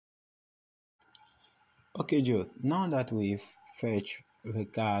Okay, Joe, now that we've fetched the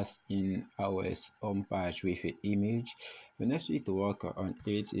cars in our home page with an image, the next thing to work on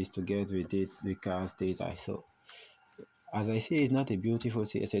it is to get the car's data. So, as I say, it's not a beautiful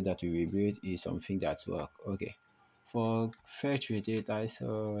CSS that we will build, it's something that's work. Okay, for fetch the data,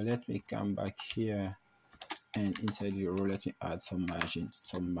 so let me come back here and inside the row, let me add some margin,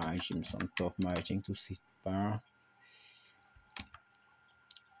 some top margin to sit bar.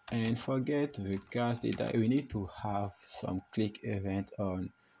 And forget the cars data, we need to have some click event on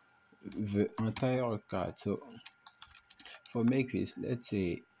the entire card. So for make this, let's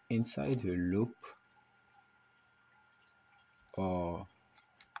say inside the loop, or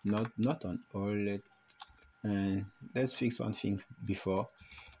not on all, and let's fix one thing before.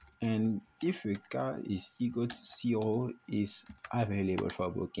 And if the car is equal to 0, is available for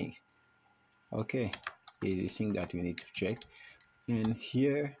booking. Okay, is a thing that we need to check. And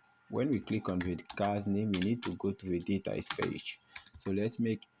here, when we click on the car's name, we need to go to the details page. So let's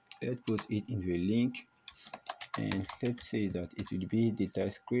put it in the link, and let's say that it will be data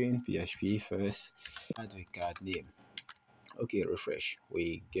screen PHP first, add the card name. Okay, refresh,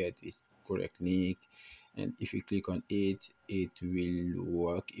 we get this correct link, and if we click on it, it will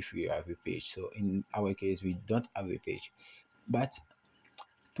work if we have a page. So in our case, we don't have a page, but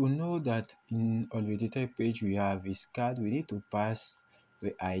to know that on the data page we have this card, we need to pass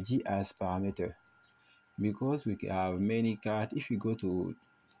the ID as parameter, because we have many cards. If you go to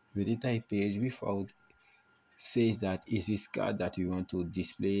the data page without says that is this card that we want to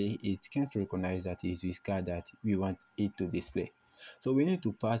display, it can't recognize that is this card that we want it to display. So we need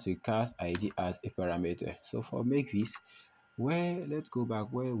to pass the card ID as a parameter. So for make this, where let's go back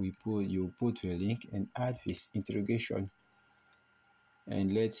where we put the link and add this interrogation,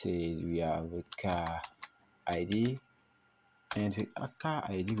 and let's say we have a car ID, and the car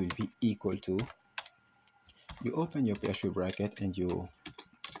ID will be equal to, you open your PHP bracket and you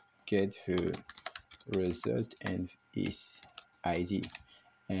get the result and its ID.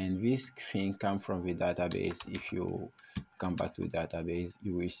 And this thing come from the database. If you come back to the database,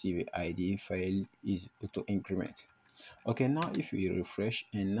 you will see the ID file is auto increment. Okay, now if we refresh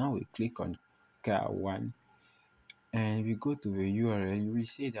and now we click on car1 and we go to the URL, you will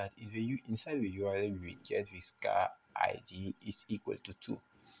see that inside the URL we get this car ID is equal to 2.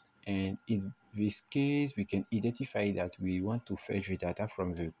 And in this case, we can identify that we want to fetch the data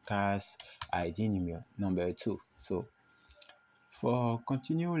from the car's ID number 2. So for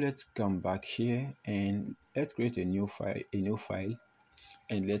continue, let's come back here and let's create a new file,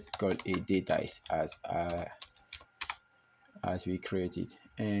 and let's call it détails as we created.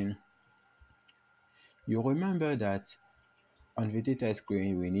 And you remember that on the data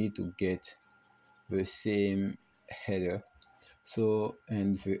screen we need to get the same header. So,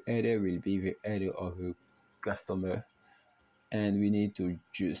 and the header will be the header of the customer, and we need to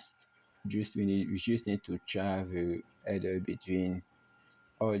we just need to char the header between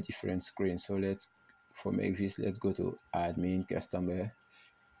all different screens. So for make this, let's go to admin customer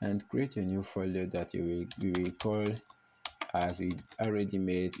and create a new folder that we will call, as we already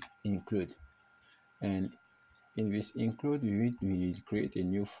made, include. And in this include, we will create a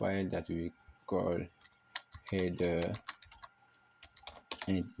new file that we call header,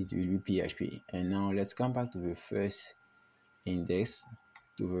 and it will be PHP. And now let's come back to the first index,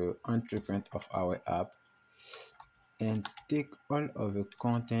 to the entry point of our app, and take all of the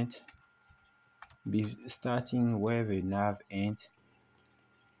content starting where the nav ends,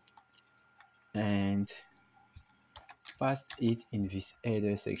 and pass it in this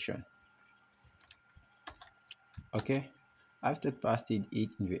header section. Okay, after passing it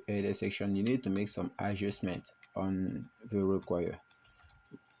in the header section, you need to make some adjustment on the require.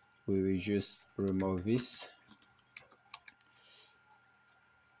 We will just remove this,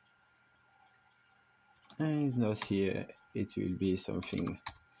 and it's not here, it will be something,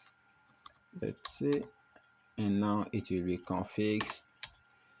 let's say, and now it will be configs,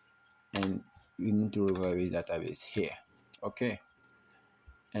 and we need to remove the database here. Okay,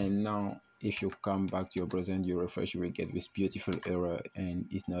 and now if you come back to your browser and you refresh, you will get this beautiful error, and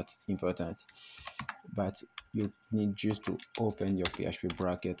it's not important, but you need just to open your PHP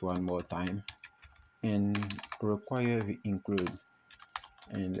bracket one more time and require the include.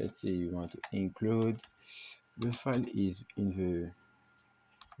 And let's say you want to include, the file is in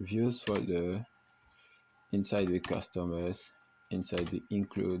the views folder, inside the customers, inside the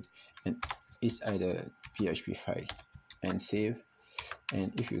include, and it's either PHP file, and save.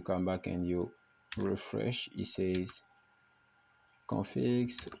 And if you come back and you refresh, it says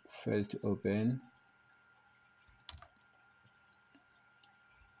configs failed to open,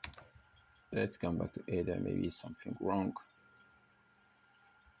 Let's come back to header. Maybe something wrong.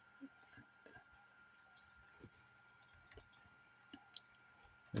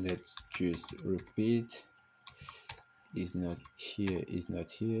 Let's just repeat. Is not here, is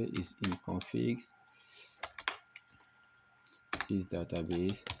not here, is in config, is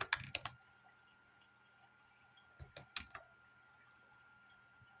database,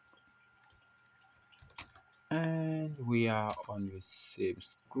 and we are on the same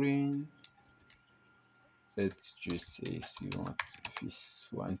screen. Let's just say you want this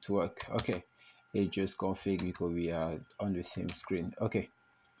one to work. Okay, it just config because we are on the same screen. Okay,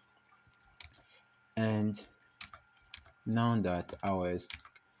 and now that our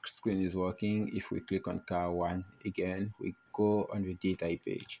screen is working, if we click on car one again, we go on the data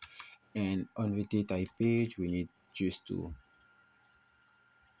page, and on the data page we need just to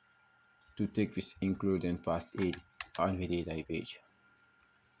take this include and pass it on the data page.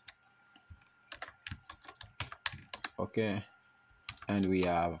 Okay, and we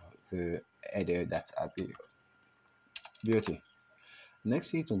have the header that's happy. Beauty.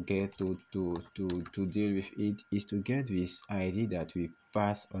 Next thing to get to deal with it is to get this ID that we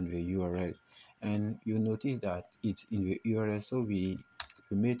pass on the URL, and you notice that it's in the URL. So the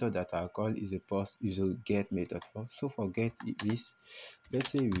method that I call is a get method. So for get this, let's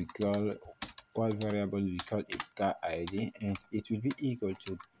say we call one variable, we call it car ID, and it will be equal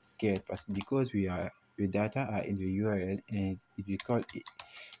to get, because the data are in the URL, and it will call it,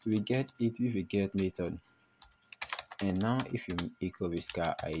 we get it with a get method. And now if you echo this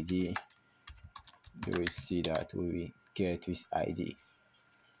car ID, you will see that we will get this ID.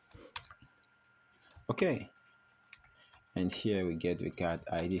 Okay, and here we get the car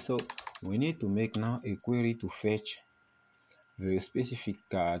ID. So we need to make now a query to fetch the specific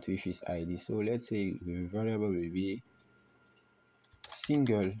card with its ID. So let's say the variable will be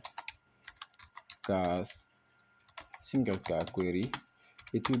single car query.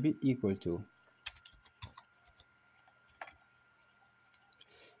 It will be equal to,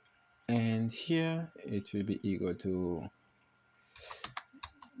 and here it will be equal to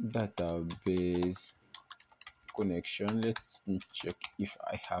database connection. Let's check if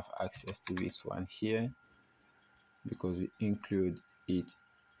I have access to this one here, because we include it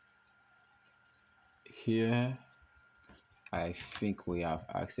here. I think we have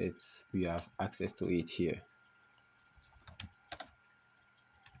access to it here.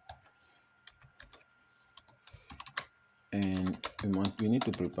 And we need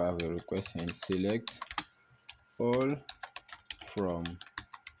to prepare the request and select all from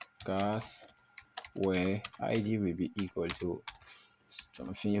cars where ID will be equal to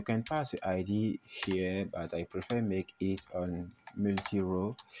something. You can pass the ID here, but I prefer make it on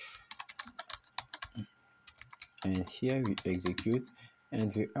multi-row. And here we execute,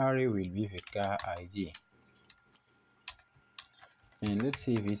 and the array will be the car ID. And let's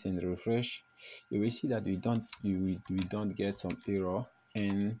save this and refresh. You will see that we don't get some error.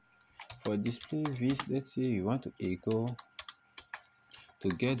 And for display this, let's say you want to echo to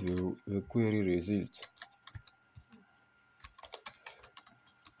get the query result.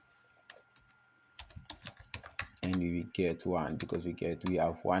 And we will get one, because we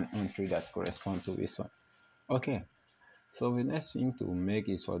have one entry that corresponds to this one. Okay, so the next thing to make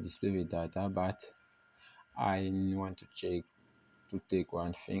is for display the data, but I want to take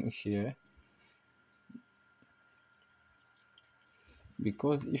one thing here,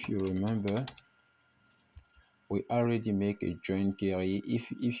 because if you remember, we already make a join query.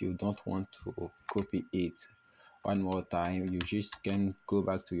 If you don't want to copy it one more time, you just can go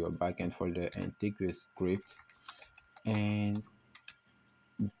back to your backend folder and take the script and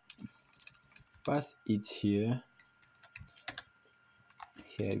pass it here.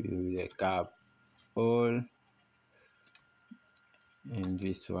 Here we will cap all, and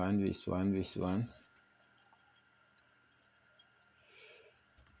this one,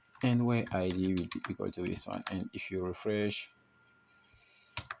 and where ID will be equal to this one. And if you refresh,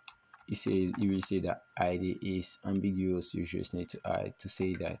 you will see that ID is ambiguous. You just need to add to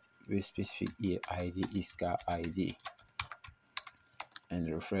say that the specific ID is car ID,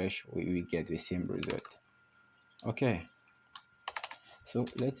 and refresh, we will get the same result. Okay, so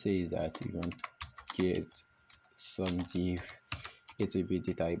let's say that we want to get some div. It will be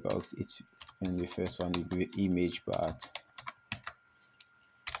the type box. And the first one will be image part,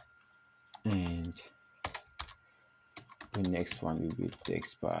 and the next one will be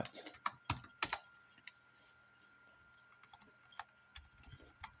text part.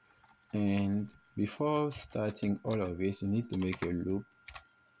 And before starting all of this, you need to make a loop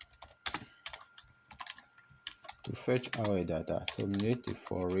to fetch our data. So we need a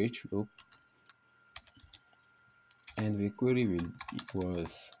for each loop and the query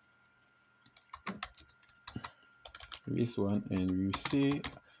was this one, and we see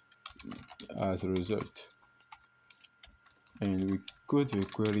as a result, and we go to the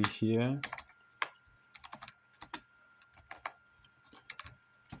query here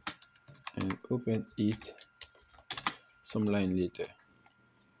and open it some line later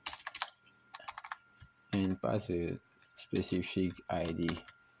and pass a specific ID.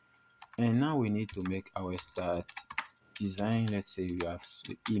 And now we need to make our start design. Let's say we have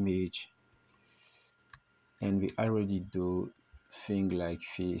the image, and we already do things like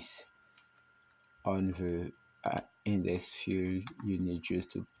this on the index field. You need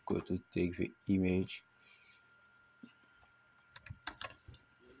just to go to take the image,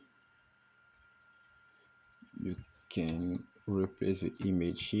 you can replace the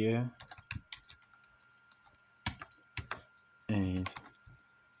image here, and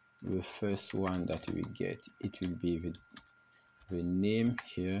the first one that we get, it will be the name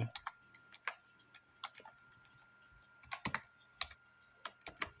here,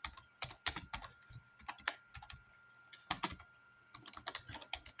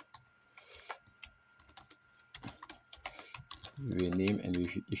 the name, and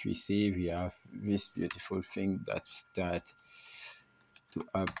if we save, we have this beautiful thing that start to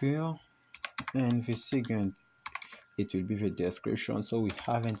appear. And the second, it will be the description. So we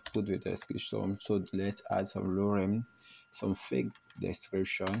haven't put the description, so let's add some lorem, some fake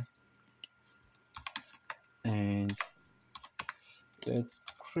description, and let's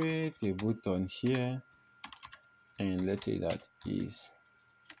create a button here, and let's say that is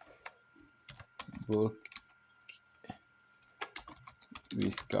book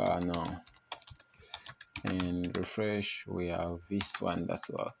this car now, and refresh. We have this one that's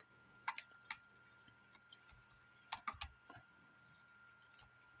work.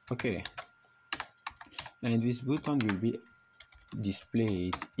 Okay, and this button will be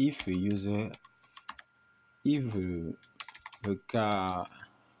displayed if the user, if the car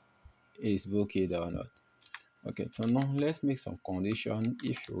is booked or not. Okay, so now let's make some condition.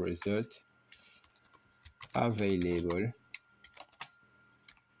 If result available,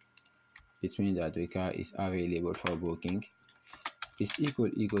 it means that the car is available for booking, is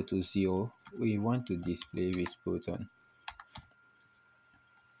equal to 0. We want to display this button.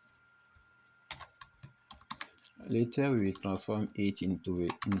 Later we will transform it into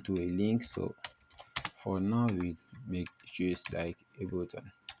a link, so for now we make just like a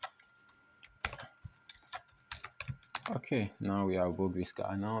button. Okay, now we have booked this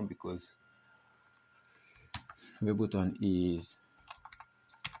car now because the button is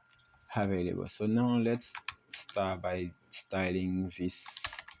available. So now let's start by styling this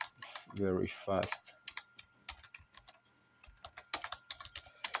very fast.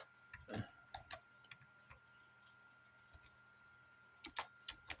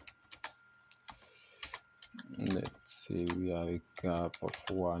 Let's say we have a gap of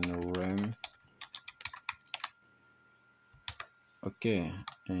 1 rem. Okay,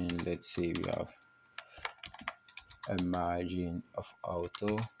 and let's say we have a margin of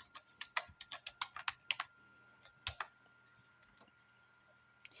auto,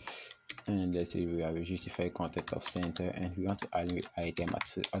 and let's say we have a justified content of center, and we want to add the item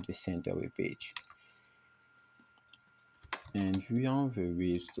at the center of the page, and we want the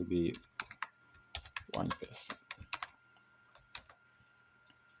width to be 1%.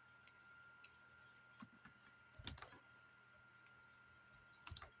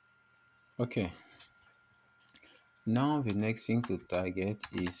 Okay, now the next thing to target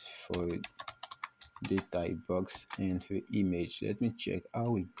is for detail box and the image. Let me check how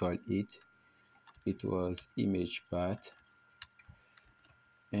we call it. It was image part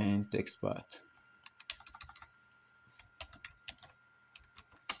and text part.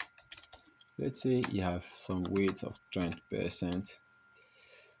 Let's say you have some weight of 20%,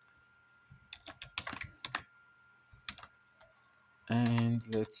 and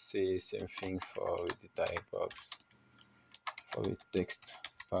let's say same thing for the type box. For the text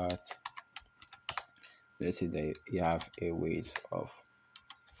part, let's say that you have a weight of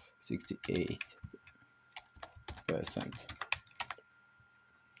 68%.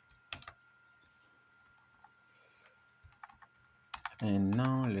 And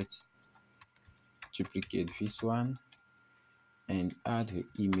now let's duplicate this one and add the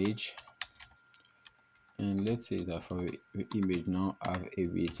image, and let's say that for the image now have a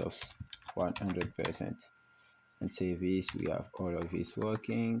weight of 100%, and say this, we have all of this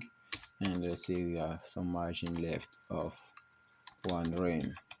working, and let's say we have some margin left of 1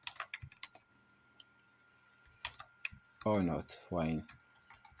 rem or not, fine.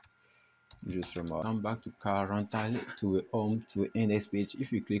 just remove. Come back to car rental, to a home, to an index page.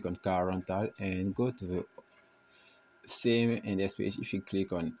 If you click on car rental and go to the same index page, if you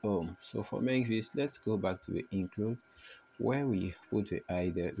click on home. So for make this, let's go back to the include where we put the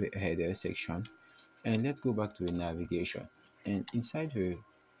header section, and let's go back to the navigation, and inside the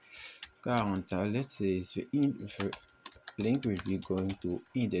car rental, let's say the link will be going to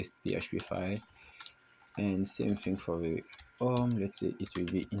index PHP file, and same thing for the home. Let's say it will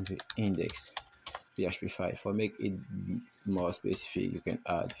be in the index PHP file. For make it more specific, you can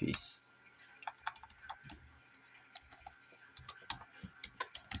add this.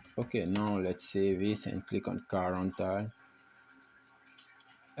 Okay, now let's save this and click on car rental.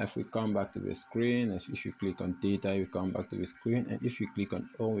 If we come back to the screen, if you click on data, you come back to the screen, and if you click on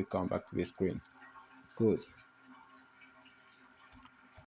home, we come back to the screen. Good.